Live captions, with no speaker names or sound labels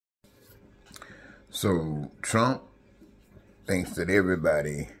So Trump thinks that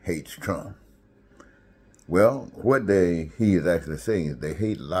everybody hates Trump. Well, what he is actually saying is they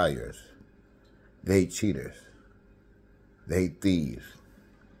hate liars, they hate cheaters, they hate thieves,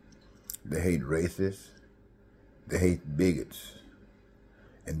 they hate racists, they hate bigots,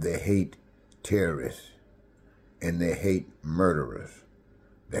 and they hate terrorists, and they hate murderers.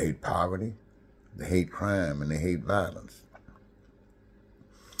 They hate poverty, they hate crime, and they hate violence.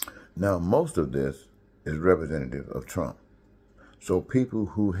 Now, most of this is representative of Trump. So people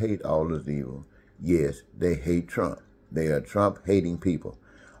who hate all this evil, yes, they hate Trump. They are Trump-hating people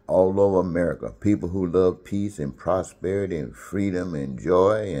all over America. People who love peace and prosperity and freedom and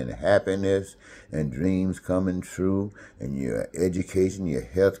joy and happiness and dreams coming true and your education, your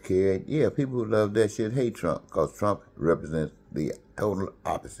health care. Yeah, people who love that shit hate Trump because Trump represents the total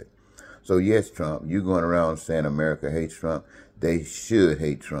opposite. So yes, Trump, you going around saying America hates Trump. They should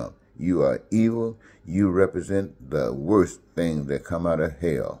hate Trump. You are evil. You represent the worst things that come out of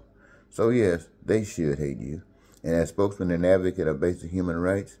hell. So yes, they should hate you. And as spokesman and advocate of basic human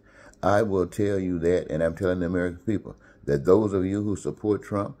rights, I will tell you that, and I'm telling the American people, that those of you who support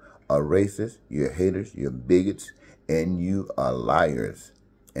Trump are racist, you're haters, you're bigots, and you are liars.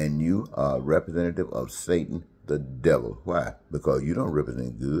 And you are representative of Satan, the devil. Why? Because you don't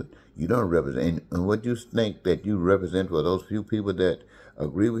represent good. You don't represent, and what you think that you represent for those few people that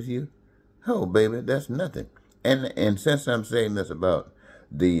agree with you, oh, baby, that's nothing. And since I'm saying this about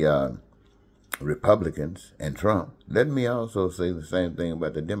the Republicans and Trump, let me also say the same thing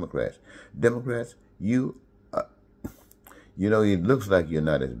about the Democrats. Democrats, you know, it looks like you're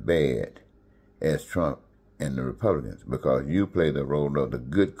not as bad as Trump and the Republicans because you play the role of the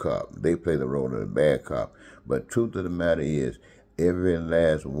good cop. They play the role of the bad cop. But truth of the matter is, every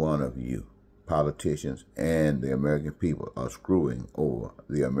last one of you, politicians and the American people, are screwing over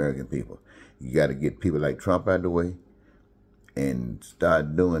the American people. You got to get people like Trump out of the way and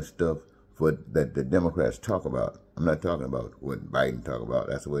start doing stuff that the Democrats talk about. I'm not talking about what Biden talk about.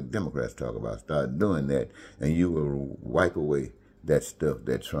 That's what Democrats talk about. Start doing that, and you will wipe away that stuff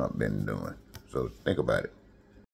that Trump been doing. So think about it.